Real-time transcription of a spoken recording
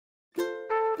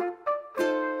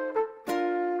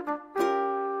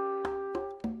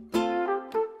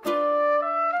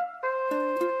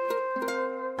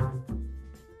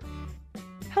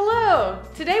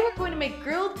Today we're going to make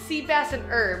grilled sea bass and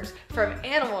herbs from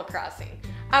Animal Crossing.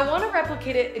 I want to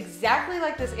replicate it exactly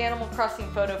like this Animal Crossing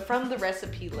photo from the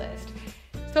recipe list.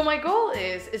 So my goal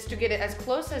is to get it as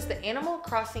close as the Animal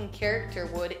Crossing character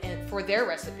would for their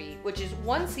recipe, which is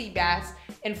 1 sea bass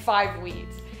and 5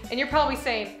 weeds. And you're probably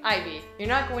saying, Ivy, you're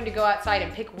not going to go outside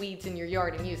and pick weeds in your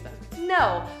yard and use them.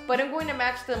 No, but I'm going to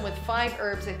match them with 5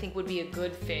 herbs I think would be a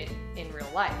good fit in real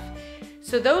life.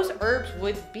 So those herbs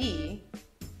would be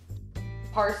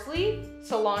parsley,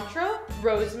 cilantro,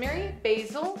 rosemary,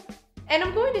 basil, and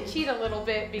I'm going to cheat a little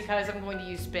bit because I'm going to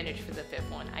use spinach for the 5th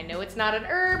one. I know it's not an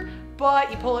herb, but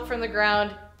you pull it from the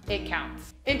ground, it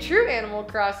counts. In true Animal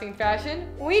Crossing fashion,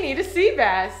 we need a sea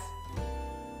bass.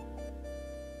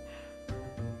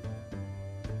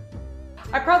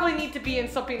 I probably need to be in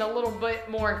something a little bit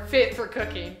more fit for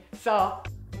cooking, so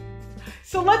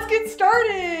let's get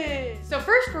started! So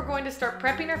first we're going to start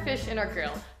prepping our fish in our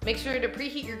grill. Make sure to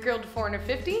preheat your grill to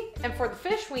 450, and for the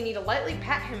fish we need to lightly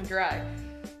pat him dry.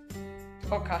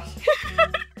 Oh gosh.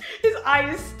 His eye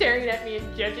is staring at me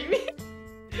and judging me.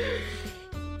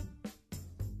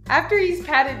 After he's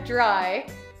patted dry,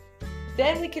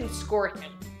 then we can score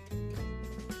him.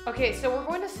 Okay, so we're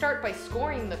going to start by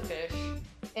scoring the fish.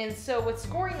 And so with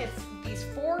scoring, it's these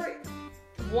 4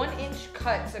 1-inch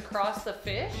cuts across the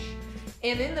fish.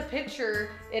 And in the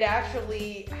picture, it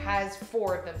actually has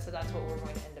 4 of them, so that's what we're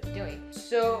going to end up doing.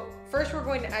 So first we're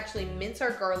going to actually mince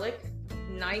our garlic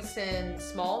nice and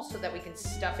small so that we can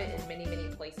stuff it in many, many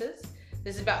places.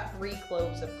 This is about 3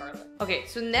 cloves of garlic. Okay,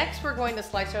 so next we're going to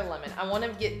slice our lemon. I want to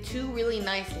get 2 really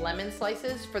nice lemon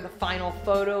slices for the final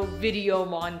photo video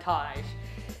montage.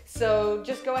 So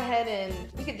just go ahead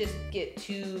and we could just get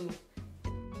 2.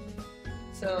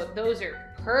 So those are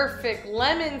perfect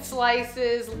lemon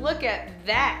slices. Look at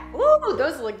that. Ooh,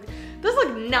 those look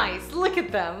nice. Look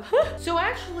at them. So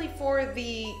actually for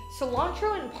the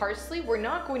cilantro and parsley, we're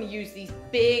not going to use these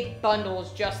big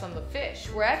bundles just on the fish.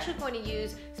 We're actually going to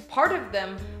use part of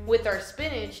them with our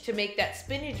spinach to make that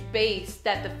spinach base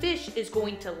that the fish is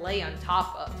going to lay on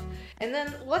top of. And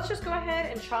then let's just go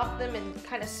ahead and chop them in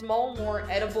kind of small, more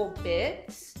edible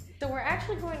bits. So we're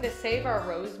actually going to save our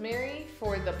rosemary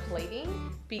for the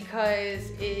plating because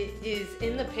it is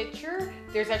in the picture.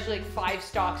 There's actually like 5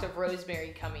 stalks of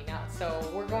rosemary coming out. So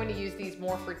we're going to use these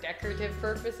more for decorative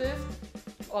purposes,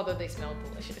 although they smell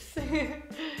delicious.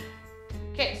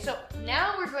 Okay, so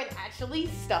now we're going to actually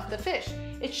stuff the fish.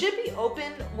 It should be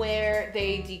open where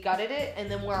they degutted it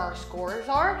and then where our scores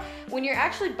are. When you're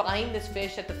actually buying this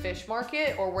fish at the fish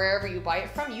market or wherever you buy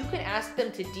it from, you can ask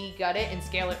them to degut it and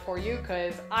scale it for you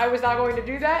because I was not going to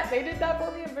do that. They did that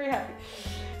for me. I'm very happy.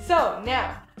 So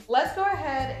now let's go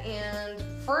ahead and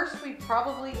first we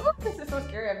probably, oh, this is so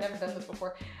scary. I've never done this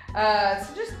before.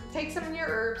 So just take some of your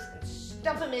herbs and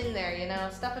stuff them in there, you know,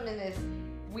 stuff them in this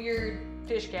weird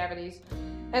fish cavities.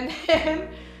 And then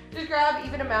just grab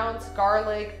even amounts,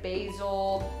 garlic,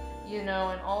 basil, you know,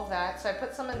 and all that. So I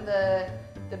put some in the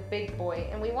big boy,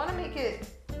 and we want to make it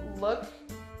look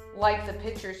like the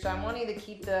picture. So I'm wanting to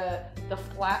keep the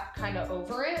flap kind of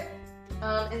over it.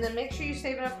 And then make sure you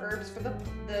save enough herbs for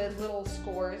the little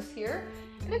scores here.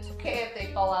 And it's okay if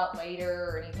they fall out later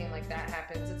or anything like that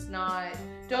happens. It's not,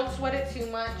 don't sweat it too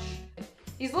much.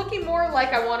 He's looking more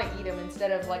like I want to eat him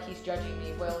instead of like he's judging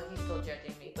me. Well, he's still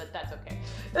judging me, but that's okay.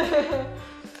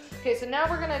 Okay, so now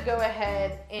we're going to go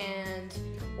ahead and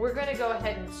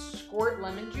squirt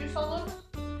lemon juice all over.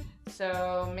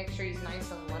 So make sure he's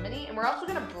nice and lemony. And we're also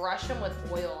going to brush him with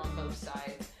oil on both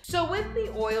sides. So with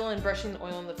the oil and brushing the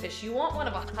oil on the fish, you want one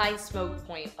of a high smoke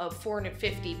point of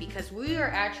 450 because we are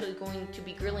actually going to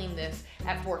be grilling this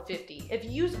at 450. If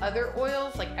you use other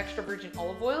oils like extra virgin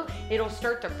olive oil, it'll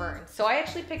start to burn. So I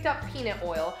actually picked up peanut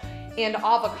oil and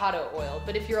avocado oil.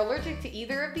 But if you're allergic to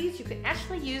either of these, you can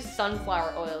actually use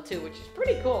sunflower oil too, which is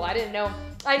pretty cool. I didn't know.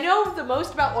 I know the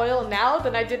most about oil now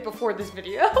than I did before this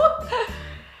video.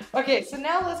 Okay, so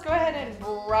now let's go ahead and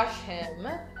brush him.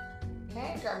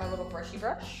 Okay, grab my little brushy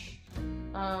brush.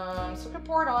 So I'm gonna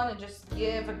pour it on and just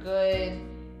give a good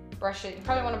brush it. You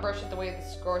probably want to brush it the way it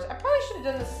scores. I probably should have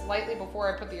done this slightly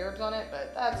before I put the herbs on it,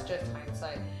 but that's just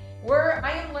hindsight.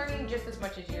 I am learning just as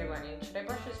much as you're learning. Should I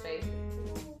brush his face?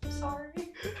 I'm sorry.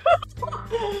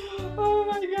 Oh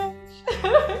my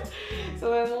gosh.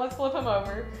 So then let's flip him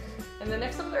over. And then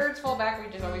if some of the herbs fall back,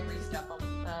 we just always re-stuff them.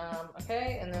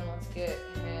 Okay, and then let's get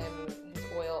him his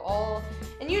oil all.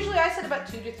 And usually I said about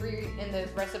 2 to 3 in the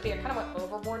recipe. I kind of went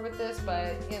overboard with this,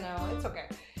 but you know, it's okay.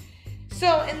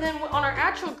 So, and then on our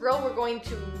actual grill, we're going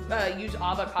to use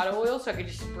avocado oil so I could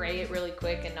just spray it really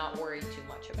quick and not worry too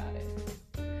much about it.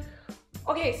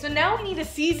 Okay, so now we need to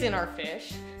season our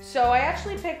fish. So I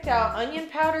actually picked out onion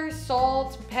powder,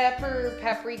 salt, pepper,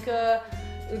 paprika,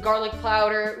 garlic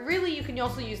powder. Really, you can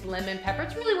also use lemon pepper.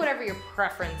 It's really whatever your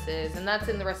preference is, and that's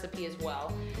in the recipe as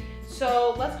well.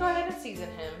 So let's go ahead and season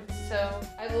him. So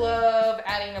I love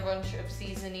adding a bunch of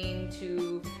seasoning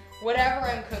to whatever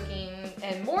I'm cooking,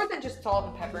 and more than just salt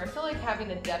and pepper. I feel like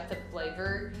having a depth of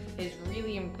flavor is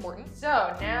really important.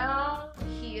 So now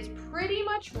he is pretty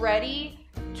much ready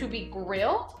to be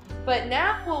grilled, but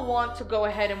now we'll want to go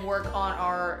ahead and work on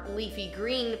our leafy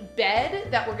green bed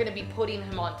that we're gonna be putting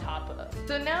him on top of.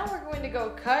 So now we're going to go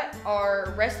cut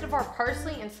our rest of our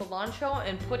parsley and cilantro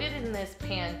and put it in this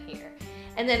pan here.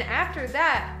 And then after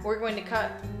that, we're going to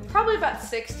cut probably about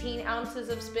 16 ounces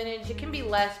of spinach. It can be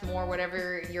less, more,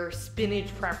 whatever your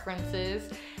spinach preference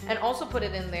is. And also put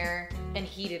it in there and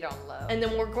heat it on low. And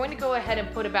then we're going to go ahead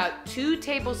and put about 2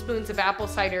 tablespoons of apple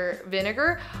cider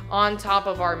vinegar on top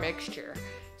of our mixture.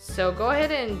 So go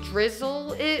ahead and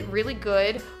drizzle it really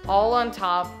good, all on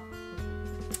top.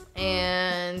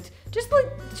 And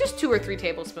just 2 or 3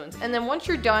 tablespoons. And then once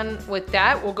you're done with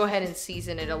that, we'll go ahead and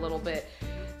season it a little bit.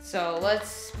 So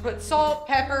let's put salt,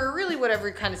 pepper, really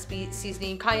whatever kind of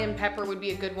seasoning. Cayenne pepper would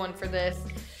be a good one for this.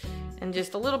 And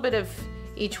just a little bit of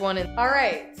each one. All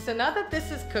right, so now that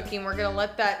this is cooking, we're gonna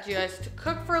let that just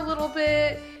cook for a little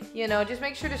bit. You know, just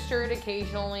make sure to stir it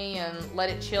occasionally and let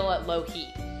it chill at low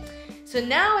heat. So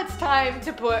now it's time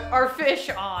to put our fish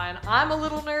on. I'm a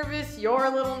little nervous, you're a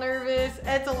little nervous.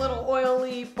 It's a little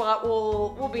oily, but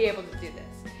we'll be able to do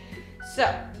this. So,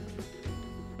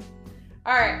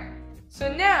 all right.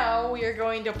 So now we are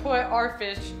going to put our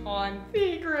fish on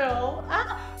the grill.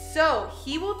 So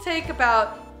he will take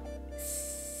about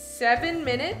 7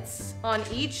 minutes on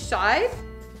each side.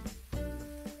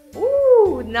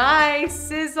 Ooh, nice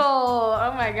sizzle.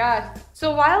 Oh my gosh.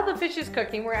 So while the fish is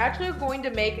cooking, we're actually going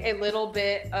to make a little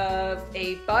bit of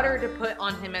a butter to put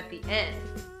on him at the end.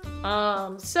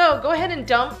 So go ahead and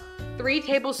dump 3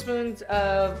 tablespoons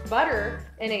of butter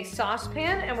in a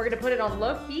saucepan, and we're gonna put it on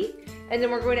low heat. And then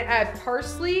we're going to add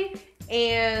parsley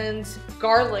and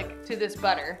garlic to this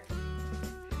butter.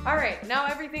 All right, now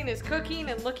everything is cooking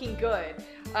and looking good.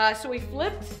 So we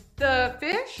flipped the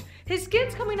fish. His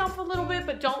skin's coming off a little bit,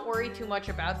 but don't worry too much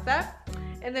about that.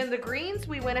 And then the greens,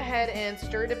 we went ahead and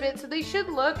stirred a bit. So they should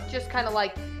look just kind of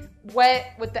like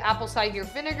wet with the apple cider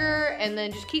vinegar, and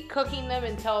then just keep cooking them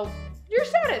until you're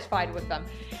satisfied with them.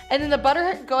 And then the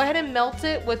butter, go ahead and melt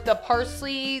it with the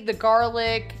parsley, the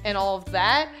garlic, and all of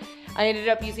that. I ended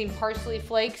up using parsley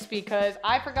flakes because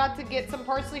I forgot to get some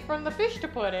parsley from the fish to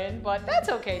put in, but that's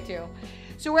okay too.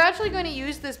 So we're actually going to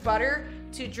use this butter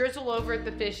to drizzle over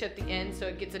the fish at the end so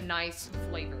it gets a nice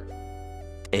flavor.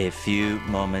 A few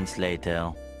moments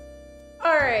later.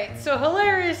 All right, so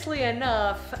hilariously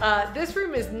enough, this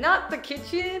room is not the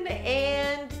kitchen,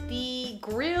 and the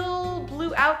grill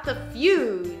blew out the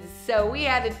fuse. So we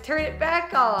had to turn it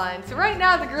back on. So right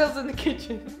now the grill's in the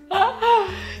kitchen.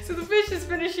 So the fish is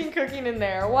finishing cooking in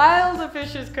there. While the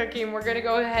fish is cooking, we're gonna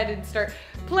go ahead and start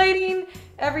plating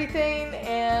everything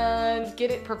and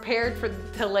get it prepared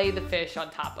to lay the fish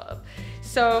on top of.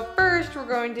 So first we're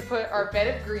going to put our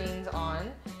bed of greens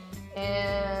on,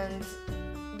 and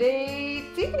I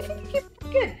think they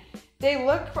look good. They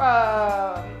look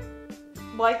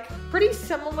like pretty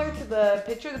similar to the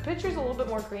picture. The picture's a little bit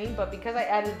more green, but because I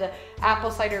added the apple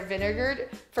cider vinegar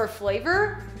for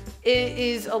flavor, it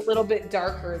is a little bit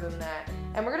darker than that.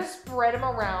 And we're gonna spread them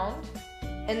around,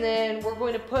 and then we're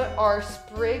going to put our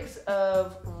sprigs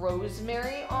of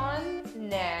rosemary on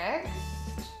next.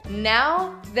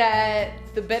 Now that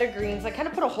the bed of greens, I kind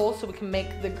of put a hole so we can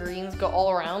make the greens go all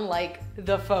around like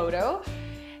the photo.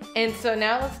 And so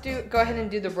now let's go ahead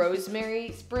and do the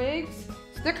rosemary sprigs.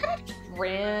 So they're kind of just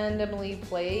randomly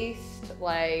placed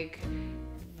like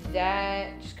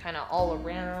that, just kind of all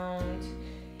around.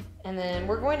 And then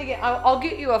we're going to get, I'll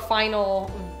get you a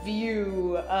final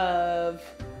view of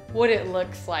what it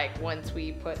looks like once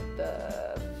we put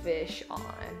the fish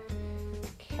on.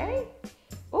 Okay.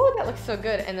 Oh, that looks so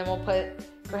good. And then we'll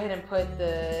go ahead and put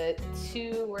the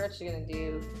 2, we're actually gonna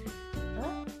do,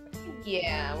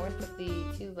 yeah, we're gonna put the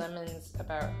 2 lemons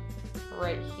about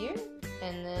right here.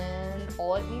 And then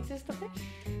all it needs is the fish.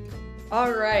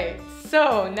 All right,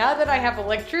 so now that I have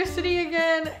electricity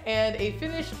again and a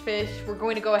finished fish, we're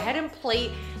going to go ahead and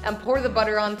plate and pour the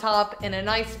butter on top in a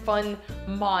nice fun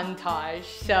montage.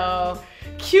 So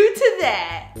cue to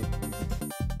that.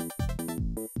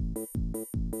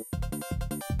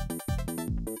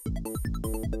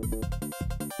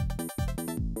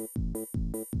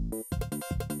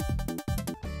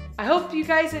 I hope you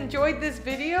guys enjoyed this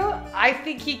video. I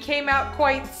think he came out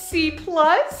quite C+.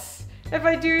 if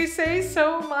I do say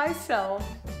so myself.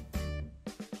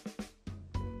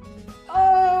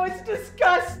 Oh, it's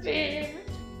disgusting.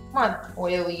 Come on,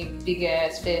 oily, big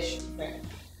ass fish.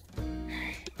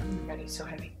 God, he's so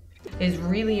heavy. It's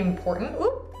really important.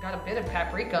 Oop, got a bit of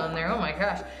paprika on there. Oh my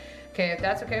gosh. Okay, if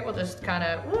that's okay, we'll just kind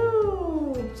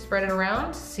of spread it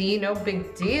around. See, no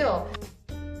big deal.